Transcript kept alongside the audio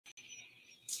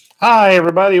Hi,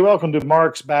 everybody. Welcome to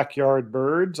Mark's Backyard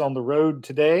Birds on the road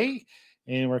today.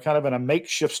 And we're kind of in a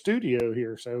makeshift studio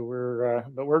here. So we're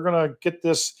going to get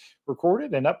this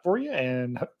recorded and up for you.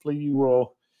 And hopefully you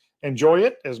will enjoy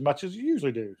it as much as you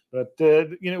usually do. But,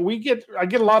 I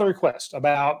get a lot of requests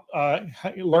about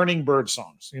learning bird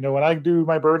songs. When I do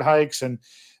my bird hikes, and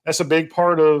that's a big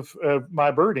part of my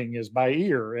birding is by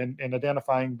ear and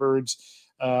identifying birds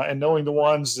and knowing the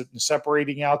ones that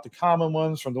separating out the common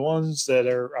ones from the ones that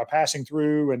are passing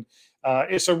through. And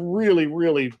it's a really,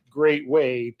 really great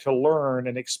way to learn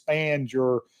and expand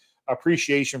your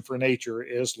appreciation for nature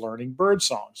is learning bird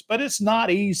songs. But it's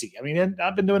not easy. I mean,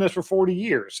 I've been doing this for 40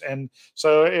 years. And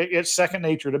so it's second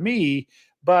nature to me.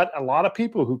 But a lot of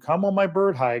people who come on my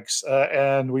bird hikes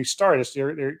and we start,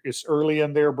 it's early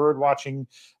in their bird watching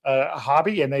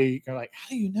hobby. And they're like, how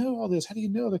do you know all this? How do you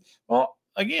know that? Well,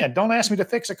 again, don't ask me to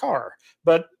fix a car.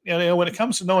 But when it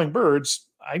comes to knowing birds,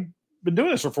 I've been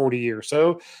doing this for 40 years.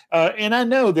 So, and I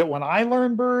know that when I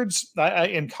learned birds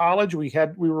in college, we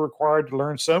were required to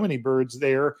learn so many birds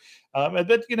there. But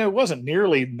it wasn't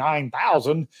nearly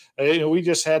 9,000. We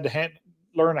just had to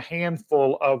learn a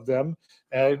handful of them.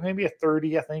 Maybe a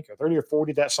 30, I think, or 30 or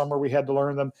 40 that summer we had to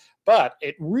learn them. But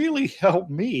it really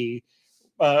helped me.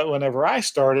 Whenever I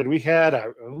started, we had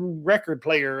a record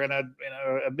player and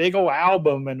a big old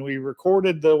album, and we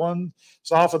recorded the ones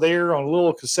off of there on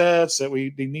little cassettes that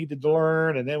we needed to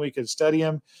learn, and then we could study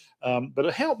them. But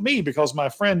it helped me because my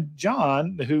friend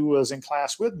John, who was in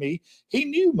class with me, he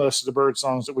knew most of the bird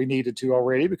songs that we needed to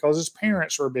already because his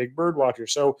parents were big bird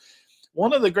watchers. So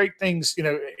one of the great things,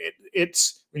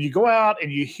 it's when you go out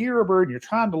and you hear a bird and you're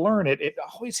trying to learn it, it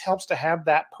always helps to have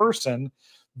that person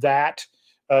that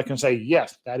can say,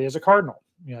 yes, that is a cardinal.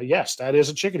 Yes, that is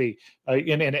a chickadee.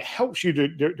 And it helps you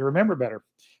to remember better.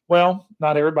 Well,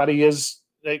 not everybody has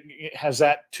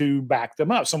that to back them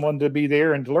up, someone to be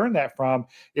there and to learn that from.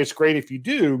 It's great if you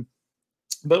do.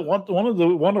 But one of the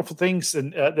wonderful things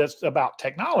that's about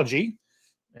technology,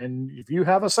 and if you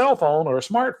have a cell phone or a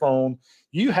smartphone,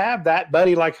 you have that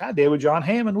buddy like I did with John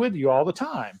Hammond with you all the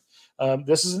time.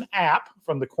 This is an app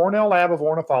from the Cornell Lab of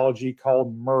Ornithology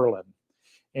called Merlin.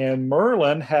 And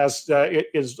Merlin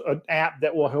is an app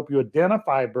that will help you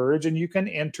identify birds, and you can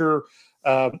enter,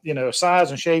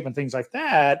 size and shape and things like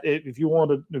that. If you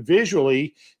want to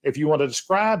visually, if you want to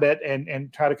describe it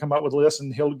and try to come up with lists,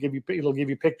 and it'll give you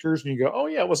pictures, and you go, oh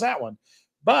yeah, it was that one.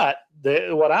 But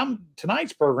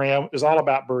tonight's program is all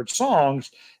about bird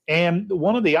songs, and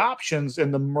one of the options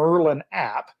in the Merlin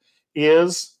app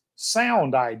is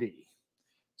Sound ID.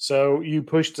 So you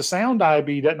push the sound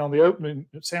ID on the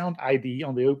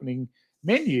opening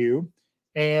menu,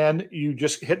 and you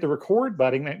just hit the record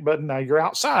button. But now you're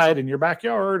outside in your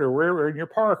backyard or wherever in your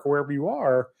park, or wherever you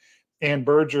are, and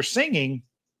birds are singing.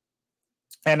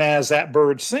 And as that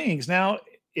bird sings, now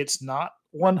it's not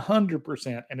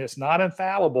 100% and it's not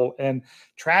infallible, and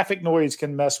traffic noise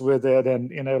can mess with it,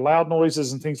 and loud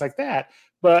noises and things like that.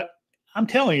 But I'm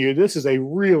telling you, this is a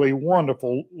really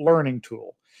wonderful learning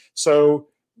tool. So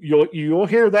you'll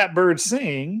hear that bird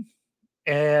sing,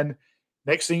 and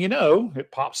next thing you know,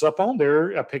 it pops up on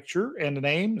there a picture and the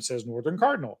name. It says Northern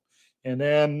Cardinal, and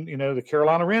then the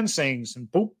Carolina Wren sings,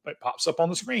 and boom, it pops up on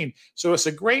the screen. So it's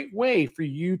a great way for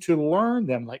you to learn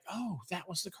them. Like, oh, that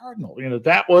was the Cardinal.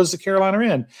 That was the Carolina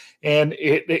Wren, and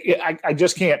I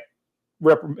just can't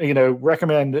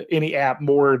recommend any app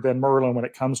more than Merlin when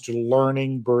it comes to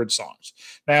learning bird songs.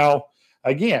 Now,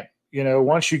 again,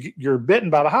 once you're bitten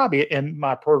by the hobby, in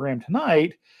my program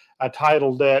tonight, I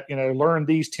titled that, learn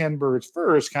these 10 birds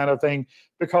first kind of thing,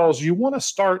 because you want to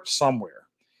start somewhere,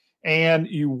 and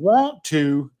you want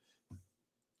to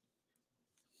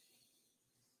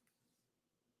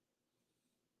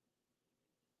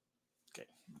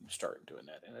start doing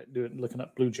that and looking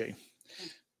up blue jay.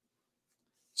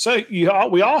 So we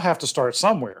all have to start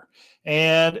somewhere,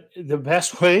 and the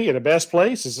best way and the best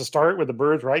place is to start with the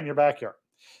birds right in your backyard.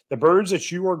 The birds that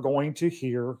you are going to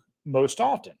hear most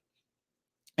often.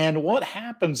 And what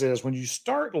happens is when you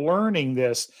start learning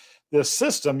this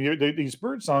system, these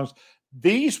bird songs,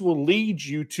 these will lead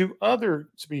you to other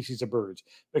species of birds,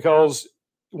 because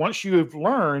once you've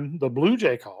learned the blue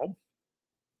jay call,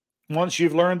 once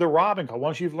you've learned the robin call,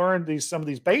 once you've learned some of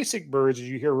these basic birds that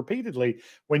you hear repeatedly,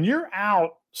 when you're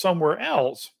out somewhere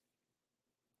else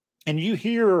and you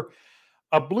hear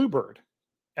a bluebird,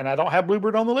 and I don't have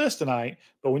bluebird on the list tonight,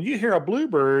 but when you hear a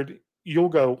bluebird, you'll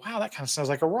go, wow, that kind of sounds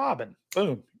like a robin.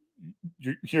 Boom.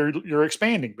 you're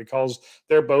expanding because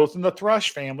they're both in the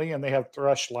thrush family and they have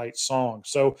thrush-like songs.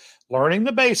 So learning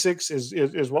the basics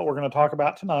is what we're going to talk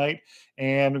about tonight,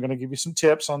 and we're going to give you some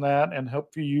tips on that and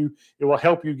it will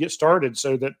help you get started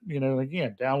so that,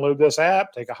 again, download this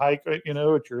app, take a hike, at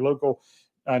your local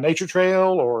nature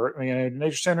trail or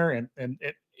nature center, and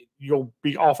you'll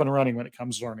be off and running when it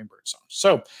comes to learning bird songs.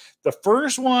 So the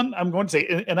first one I'm going to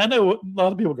say, and I know a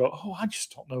lot of people go, oh, I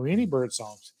just don't know any bird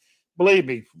songs. Believe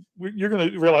me, you're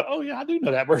going to realize, oh yeah, I do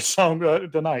know that bird song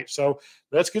tonight. So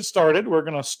let's get started. We're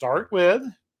going to start with,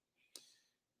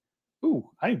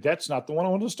 that's not the one I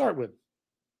wanted to start with.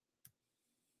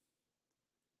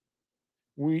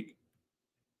 We're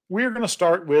going to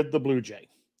start with the blue jay,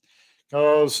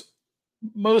 because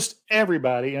most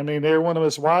everybody, they're one of the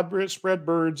most widespread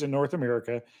birds in North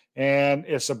America, and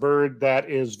it's a bird that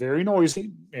is very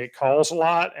noisy. It calls a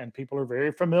lot, and people are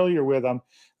very familiar with them.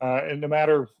 And no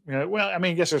matter,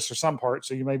 I guess there's some parts,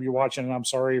 so you may be watching, and I'm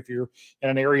sorry if you're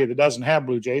in an area that doesn't have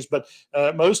blue jays, but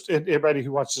everybody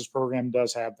who watches this program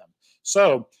does have them.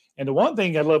 So, and the one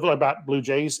thing I love about blue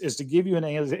jays is to give you an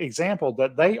example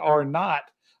that they are not,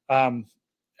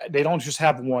 they don't just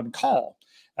have one call.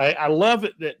 I love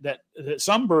it that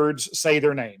some birds say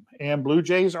their name, and blue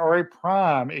jays are a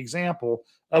prime example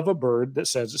of a bird that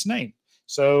says its name.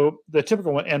 So the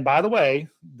typical one, and by the way,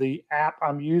 the app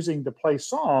I'm using to play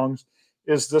songs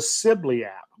is the Sibley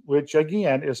app, which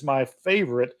again is my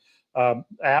favorite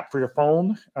app for your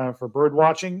phone for bird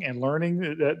watching and learning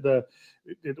with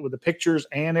the pictures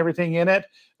and everything in it.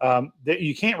 That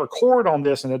you can't record on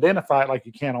this and identify it like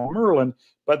you can on Merlin,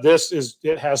 but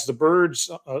it has the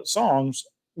birds' songs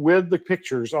with the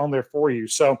pictures on there for you.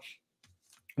 So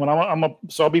when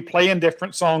I'll be playing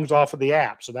different songs off of the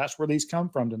app. So that's where these come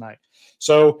from tonight.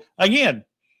 So again,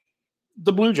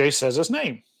 the blue jay says his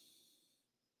name.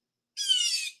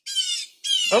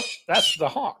 Oh, that's the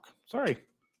hawk. Sorry.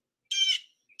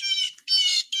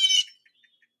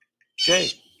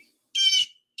 Jay.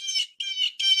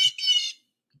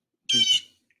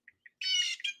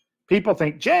 People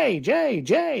think Jay, Jay,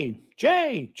 Jay,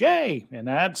 Jay, Jay, and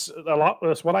that's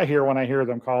what I hear when I hear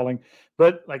them calling.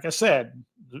 But like I said,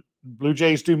 blue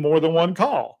jays do more than one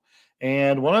call.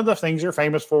 And one of the things they're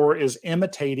famous for is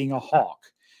imitating a hawk.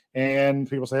 And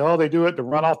people say, oh, they do it to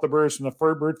run off the birds from the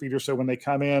bird feeder. So when they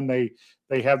come in,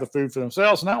 they have the food for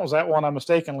themselves. And that was that one I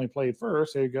mistakenly played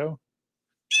first. There you go.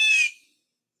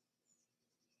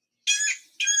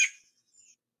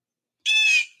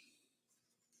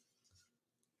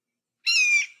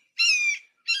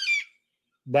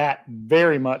 That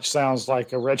very much sounds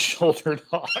like a red-shouldered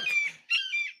hawk.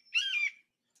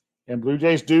 And blue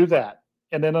jays do that.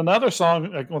 And then another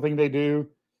song, one thing they do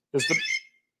is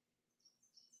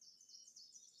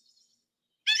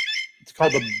it's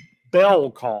called the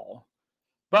bell call.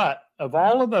 But of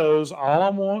all of those, all I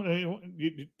want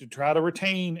you to try to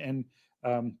retain and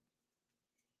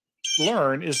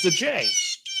learn is the jay.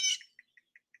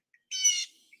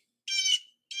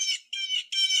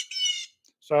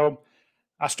 So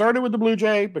I started with the blue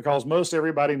jay because most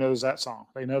everybody knows that song.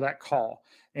 They know that call.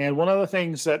 And one of the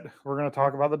things that we're going to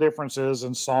talk about the differences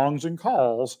in songs and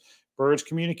calls, birds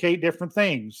communicate different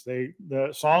things. The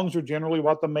songs are generally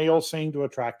what the males sing to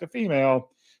attract a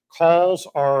female. Calls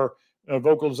are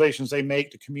vocalizations they make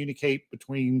to communicate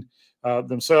between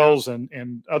themselves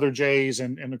and other jays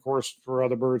and of course for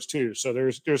other birds too. So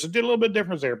there's a little bit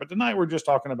difference there. But tonight we're just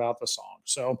talking about the song.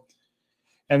 So,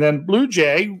 and then blue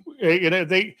jay,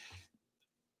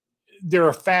 they're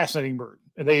a fascinating bird.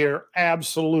 They are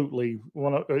absolutely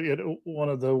one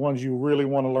of the ones you really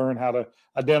want to learn how to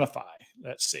identify.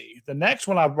 Let's see. The next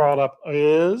one I brought up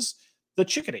is the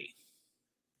chickadee.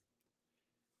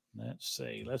 Let's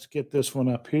see. Let's get this one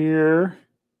up here.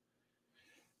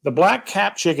 The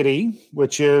black-capped chickadee,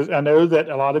 which is, I know that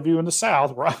a lot of you in the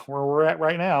South, where we're at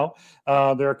right now,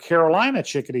 there are Carolina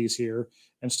chickadees here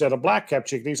instead of black-capped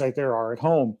chickadees like there are at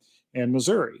home in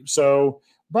Missouri. So,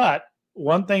 but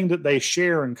one thing that they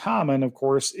share in common, of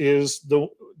course, is the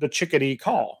chickadee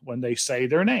call when they say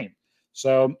their name.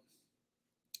 So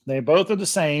they both are the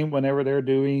same whenever they're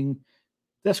doing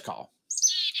this call.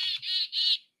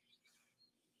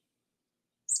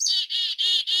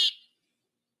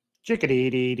 Chickadee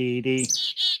dee dee dee.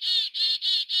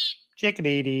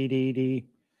 Chickadee dee dee dee.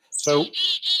 So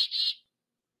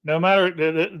no matter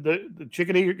the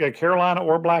chickadee, Carolina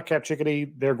or black-capped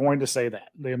chickadee, they're going to say that.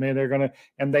 They're going to,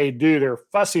 and they do. They're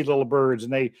fussy little birds,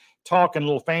 and they talk in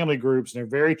little family groups, and they're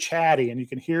very chatty, and you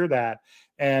can hear that.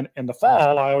 And in the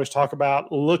fall, I always talk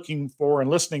about looking for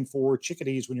and listening for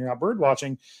chickadees when you're out bird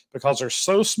watching because they're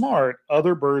so smart,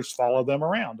 other birds follow them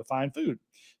around to find food.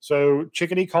 So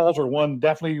chickadee calls are one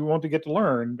definitely you want to get to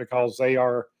learn because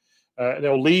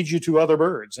they'll lead you to other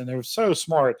birds, and they're so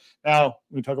smart. Now,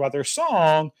 when we talk about their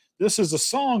song, this is the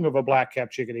song of a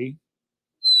black-capped chickadee.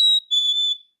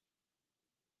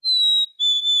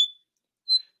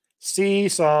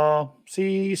 Seesaw,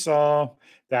 seesaw.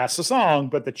 That's the song,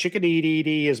 but the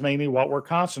chickadee is mainly what we're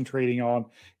concentrating on.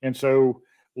 And so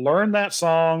learn that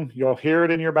song. You'll hear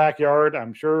it in your backyard.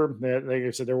 I'm sure that, like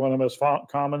I said, they're one of the most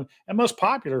common and most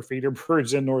popular feeder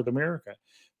birds in North America.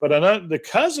 But the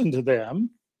cousin to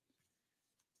them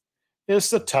is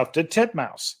the tufted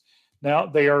titmouse. Now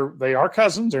they are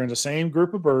cousins. They're in the same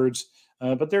group of birds,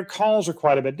 but their calls are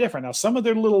quite a bit different. Now some of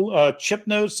their little chip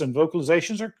notes and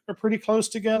vocalizations are pretty close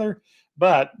together,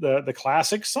 but the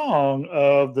classic song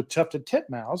of the tufted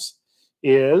titmouse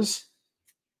is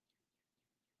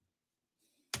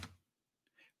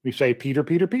we say Peter,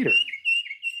 Peter, Peter.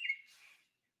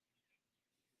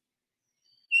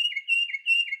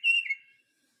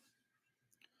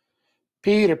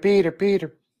 Peter, Peter,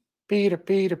 Peter, Peter,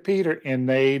 Peter, Peter, and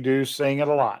they do sing it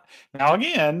a lot. Now,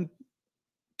 again,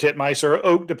 titmice are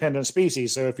oak dependent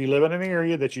species. So if you live in an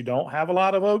area that you don't have a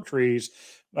lot of oak trees,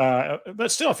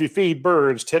 but still, if you feed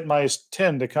birds, titmice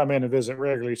tend to come in and visit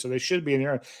regularly. So they should be in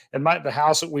there. And the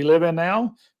house that we live in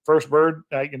now, first bird,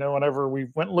 whenever we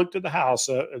went and looked at the house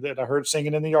that I heard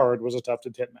singing in the yard was a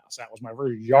tufted titmouse. That was my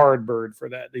very yard bird for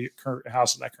the current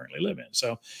house that I currently live in.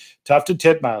 So tufted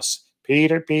titmouse,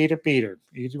 Peter, Peter, Peter.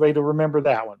 Easy way to remember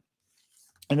that one.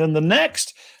 And then the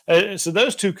next, so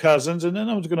those two cousins, and then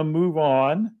I was going to move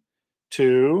on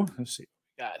to, let's see what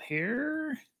we got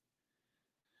here.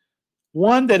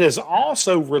 One that is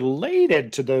also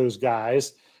related to those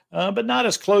guys, but not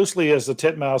as closely as the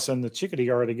titmouse and the chickadee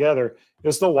are together,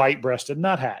 is the white-breasted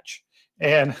nuthatch.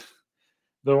 And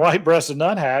the white-breasted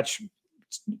nuthatch,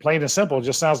 plain and simple,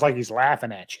 just sounds like he's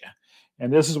laughing at you.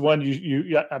 And this is one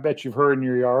I bet you've heard in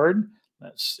your yard.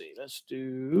 Let's see, let's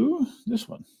do this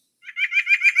one.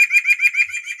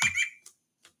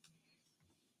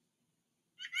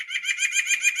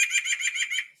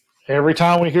 Every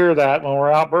time we hear that when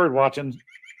we're out bird watching,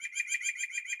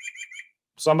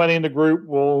 somebody in the group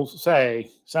will say,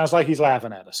 sounds like he's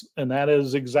laughing at us. And that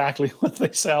is exactly what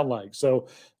they sound like. So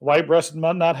white-breasted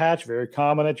nuthatch, very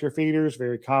common at your feeders,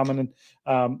 very common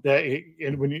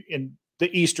in the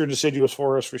eastern deciduous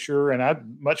forest for sure,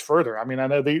 and much further. I mean, I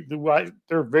know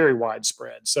they're very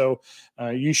widespread. So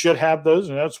you should have those,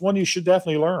 and that's one you should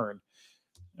definitely learn.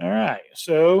 All right,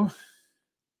 so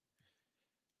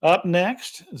up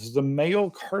next is the male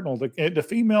cardinal. The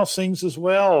female sings as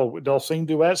well. They'll sing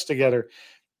duets together.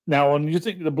 Now, when you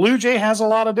think the blue jay has a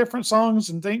lot of different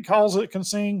songs and calls it can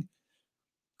sing,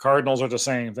 cardinals are the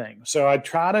same thing. So I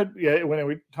try to, when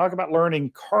we talk about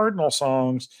learning cardinal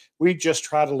songs, we just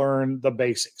try to learn the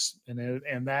basics.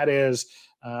 And that is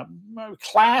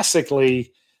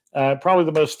classically probably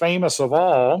the most famous of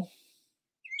all.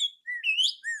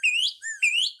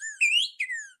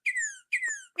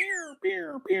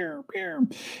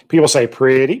 People say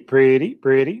pretty, pretty,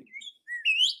 pretty.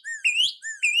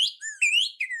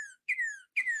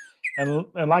 And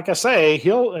like I say,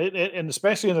 and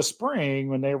especially in the spring,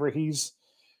 whenever he's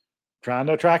trying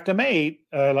to attract a mate,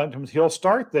 he'll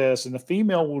start this, and the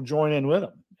female will join in with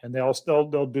him, and they'll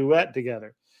duet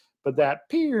together. But that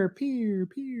peer, peer,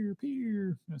 peer,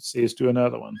 peer. Let's see, let's do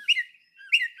another one.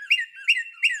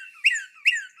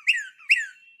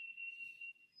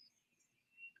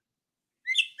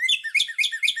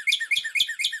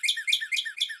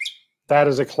 That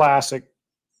is a classic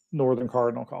northern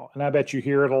cardinal call, and I bet you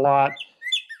hear it a lot.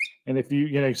 And if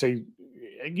you say,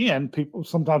 again, people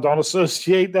sometimes don't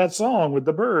associate that song with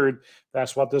the bird.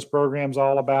 That's what this program's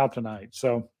all about tonight.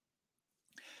 So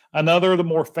another of the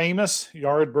more famous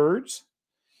yard birds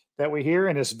that we hear,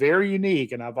 and it's very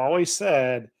unique. And I've always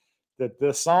said that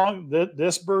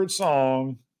this bird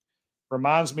song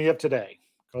reminds me of today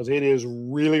because it is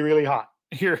really, really hot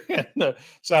here in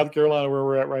South Carolina where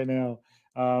we're at right now.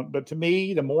 But to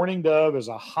me, the mourning dove is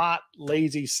a hot,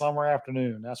 lazy summer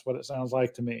afternoon. That's what it sounds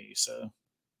like to me. So.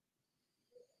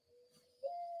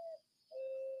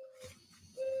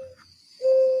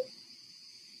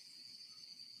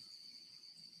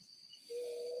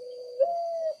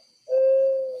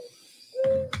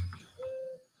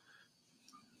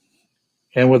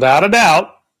 And without a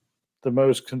doubt, the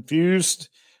most confused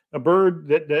bird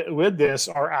that with this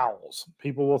are owls.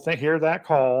 People will hear that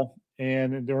call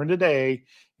and during the day,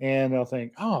 and they'll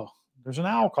think, oh, there's an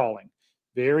owl calling.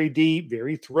 Very deep,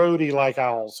 very throaty like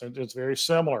owls. It's very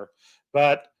similar.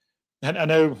 But I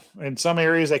know in some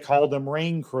areas they call them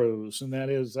rain crows, and that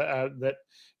is that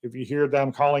if you hear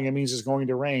them calling, it means it's going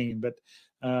to rain. But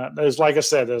There's, like I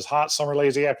said, there's hot summer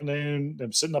lazy afternoon.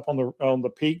 I'm sitting up on the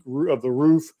peak of the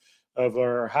roof of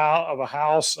a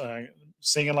house,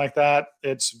 singing like that.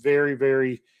 It's very,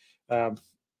 very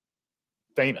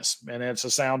famous, and it's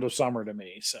a sound of summer to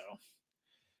me. So,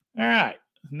 all right,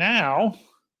 now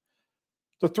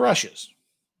the thrushes,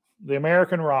 the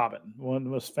American robin, one of the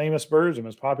most famous birds and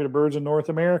most popular birds in North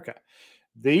America.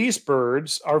 These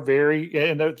birds are very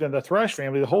in the thrush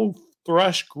family. The whole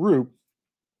thrush group,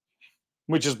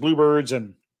 which is bluebirds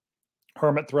and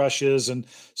hermit thrushes and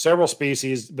several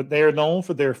species, but they are known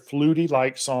for their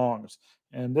fluty-like songs.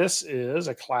 And this is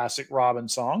a classic robin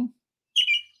song.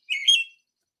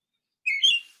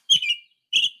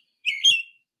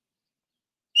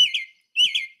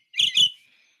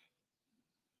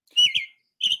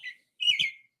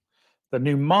 The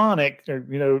mnemonic,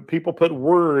 people put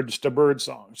words to bird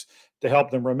songs to help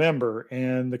them remember.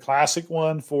 And the classic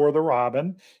one for the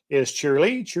robin is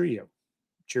cheerily, cheerio,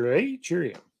 cheerily,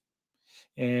 cheerio.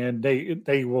 And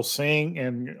they will sing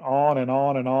and on and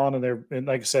on and on. And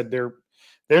like I said, they're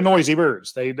noisy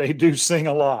birds. They do sing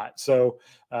a lot. So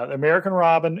the American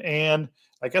robin, and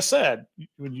like I said,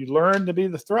 when you learn to be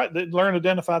learn to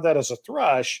identify that as a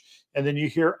thrush, and then you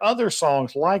hear other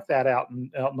songs like that out in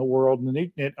the world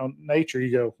and nature,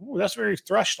 you go, "Ooh, that's very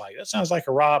thrush-like. That sounds like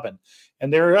a robin."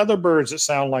 And there are other birds that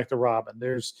sound like the robin.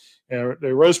 There's the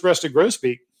rose-breasted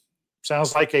grosbeak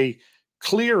sounds like a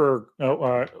clearer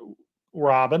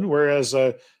robin, whereas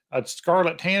a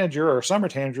scarlet tanager or summer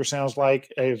tanager sounds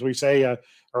like, as we say, a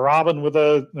robin with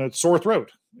a sore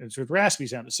throat. It's a raspy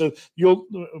sound. So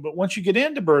but once you get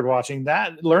into bird watching,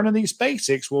 that learning these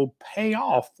basics will pay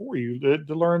off for you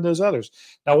to learn those others.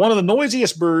 Now, one of the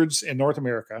noisiest birds in North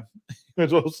America,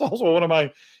 it's also one of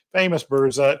my famous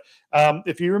birds.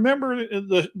 If you remember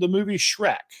the movie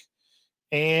Shrek,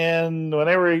 and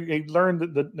whenever he learned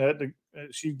that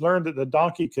she learned that the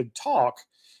donkey could talk,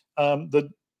 and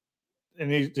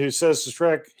he says to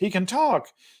Shrek, he can talk.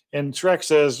 And Shrek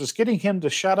says, it's getting him to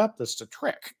shut up that's the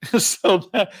trick.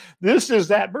 So this is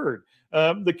that bird.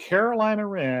 The Carolina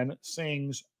wren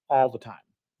sings all the time.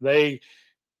 They,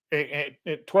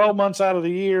 at 12 months out of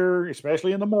the year,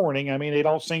 especially in the morning, I mean, they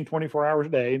don't sing 24 hours a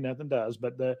day, nothing does,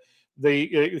 but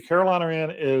the Carolina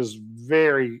wren is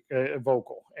very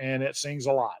vocal, and it sings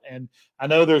a lot. And I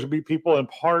know there's be people in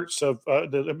parts of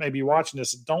that may be watching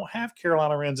this that don't have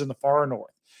Carolina wrens in the far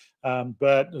north.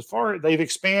 But as far they've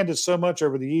expanded so much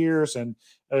over the years, and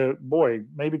boy,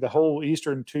 maybe the whole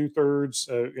eastern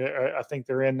 2/3, I think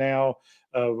they're in now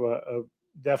of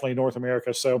definitely North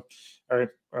America. So,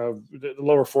 or the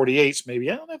lower 48s,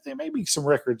 maybe. I don't know if there may be some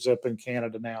records up in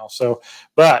Canada now. So,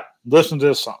 but listen to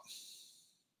this song.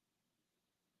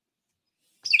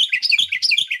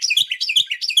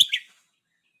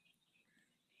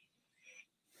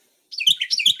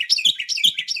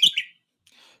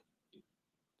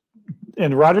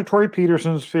 In Roger Tory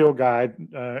Peterson's field guide,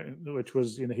 which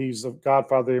was, he's the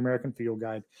godfather of the American field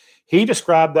guide, he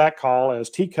described that call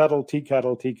as tea kettle, tea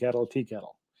kettle, tea kettle, tea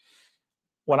kettle.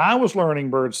 When I was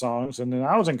learning bird songs, and then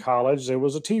I was in college, there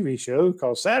was a TV show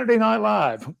called Saturday Night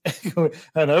Live.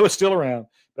 I know it's still around,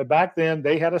 but back then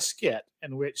they had a skit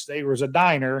in which there was a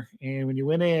diner, and when you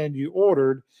went in, you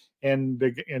ordered, and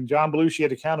John Belushi had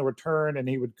to count a return, and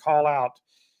he would call out,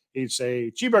 he'd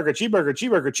say, cheeseburger, cheeseburger,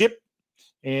 cheeseburger, chip.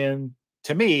 And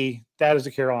to me, that is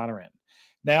the Carolina wren.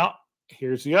 Now,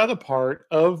 here's the other part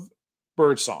of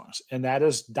bird songs, and that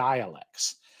is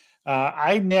dialects.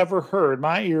 My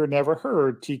ear never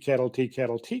heard tea kettle, tea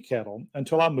kettle, tea kettle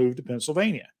until I moved to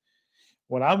Pennsylvania.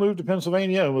 When I moved to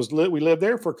Pennsylvania and we lived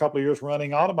there for a couple of years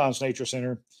running Audubon's Nature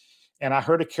Center, and I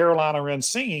heard a Carolina wren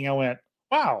singing, I went,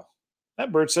 wow,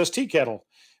 that bird says tea kettle.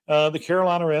 The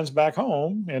Carolina wrens back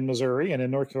home in Missouri and in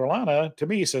North Carolina, to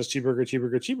me, says cheeseburger,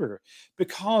 cheeseburger, cheeseburger,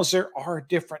 because there are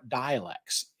different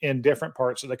dialects in different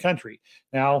parts of the country.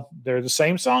 Now, they're the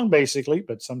same song basically,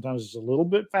 but sometimes it's a little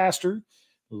bit faster,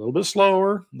 a little bit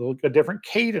slower, a different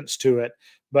cadence to it.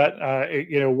 But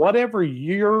whatever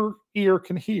your ear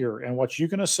can hear and what you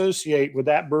can associate with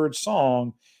that bird's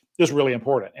song is really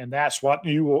important, and that's what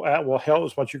will help.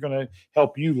 Is what you're going to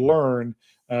help you learn.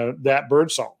 That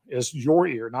bird song is your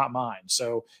ear, not mine.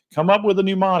 So come up with a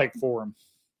mnemonic for them.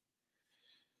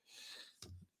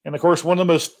 And of course, one of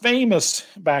the most famous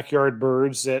backyard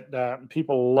birds that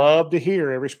people love to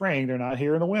hear every spring, they're not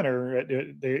here in the winter,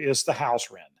 is the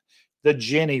house wren, the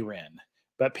Jenny wren.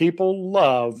 But people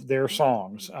love their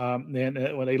songs. And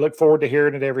when they look forward to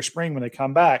hearing it every spring when they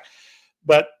come back.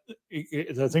 But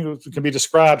the thing that can be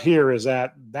described here is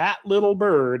that little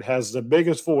bird has the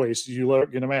biggest voice you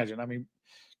can imagine. I mean,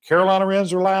 Carolina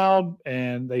wrens are loud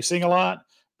and they sing a lot,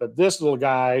 But this little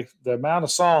guy, the amount of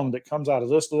song that comes out of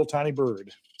this little tiny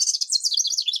bird.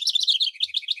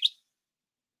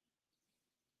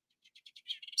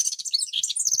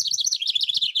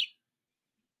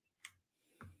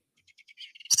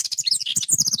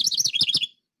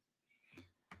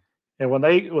 And when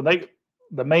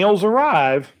the males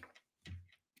arrive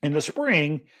in the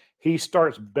spring, he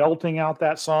starts belting out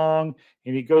that song,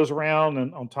 and he goes around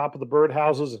and on top of the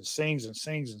birdhouses and sings and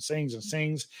sings and sings and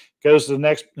sings. Goes to the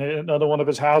next another one of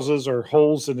his houses or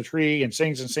holes in the tree and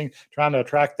sings, trying to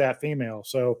attract that female.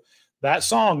 So that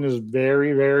song is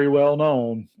very, very well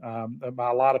known by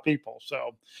a lot of people.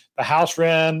 So the house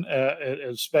wren,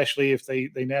 especially if they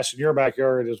nest in your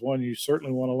backyard, is one you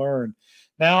certainly want to learn.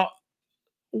 Now,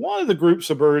 one of the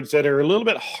groups of birds that are a little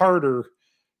bit harder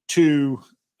to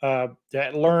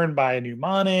learn by a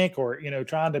mnemonic or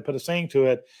trying to put a saying to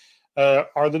it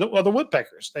are the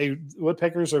woodpeckers.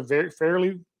 Woodpeckers are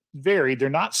fairly varied. They're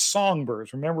not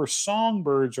songbirds. Remember,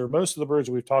 songbirds are most of the birds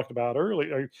that we've talked about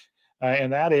earlier,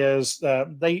 and that is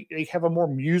they have a more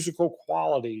musical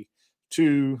quality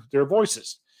to their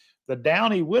voices. The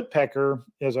downy woodpecker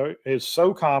is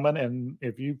so common, and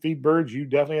if you feed birds, you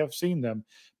definitely have seen them.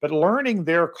 But learning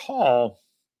their call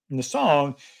in the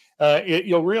song,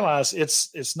 you'll realize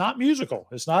it's not musical.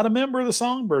 It's not a member of the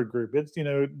songbird group. It's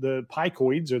the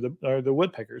picoids or the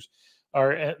woodpeckers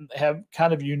have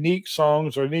kind of unique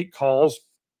songs or unique calls,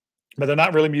 but they're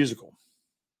not really musical.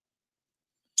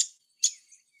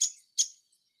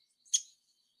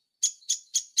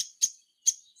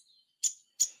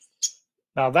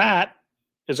 Now that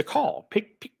is a call.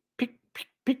 Pick, pick, pick, pick,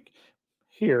 pick.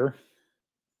 Here.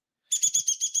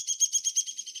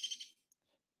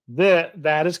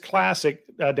 That is classic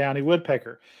downy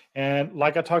woodpecker. And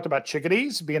like I talked about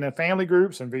chickadees being in family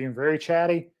groups and being very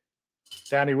chatty,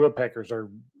 downy woodpeckers are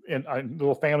in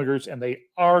little family groups, and they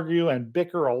argue and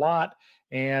bicker a lot.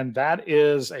 And that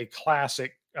is a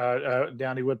classic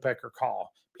downy woodpecker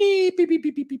call. Beep, beep, beep,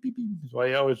 beep, beep, beep, beep. That's the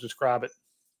way I always describe it.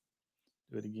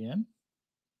 Do it again.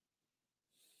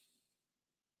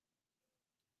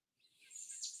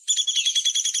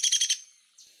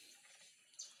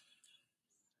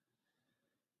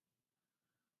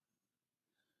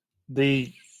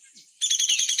 If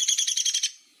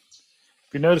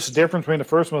you notice the difference between the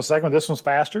first one and the second one, this one's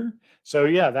faster. So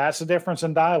yeah, that's the difference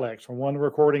in dialects from one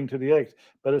recording to the next.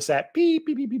 But it's that beep,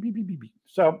 beep, beep, beep, beep, beep, beep, beep.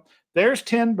 So there's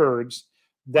 10 birds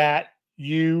that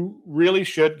you really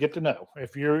should get to know.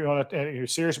 If you're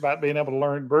serious about being able to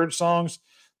learn bird songs,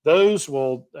 those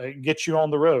will get you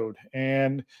on the road.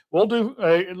 And we'll do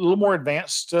a little more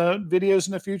advanced videos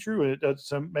in the future.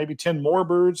 Maybe 10 more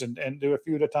birds and do a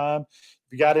few at a time.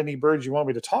 If you got any birds you want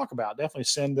me to talk about, definitely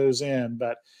send those in.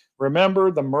 But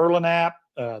remember the Merlin app,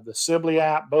 the Sibley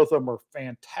app, both of them are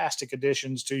fantastic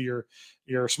additions to your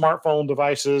smartphone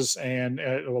devices, and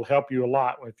it will help you a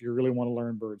lot if you really want to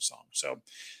learn bird songs. So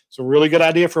it's a really good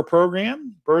idea for a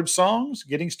program, bird songs,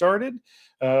 getting started.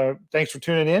 Thanks for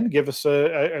tuning in. Give us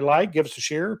a like, give us a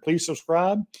share. Please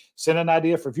subscribe. Send an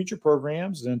idea for future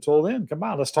programs. And until then, come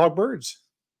on, let's talk birds.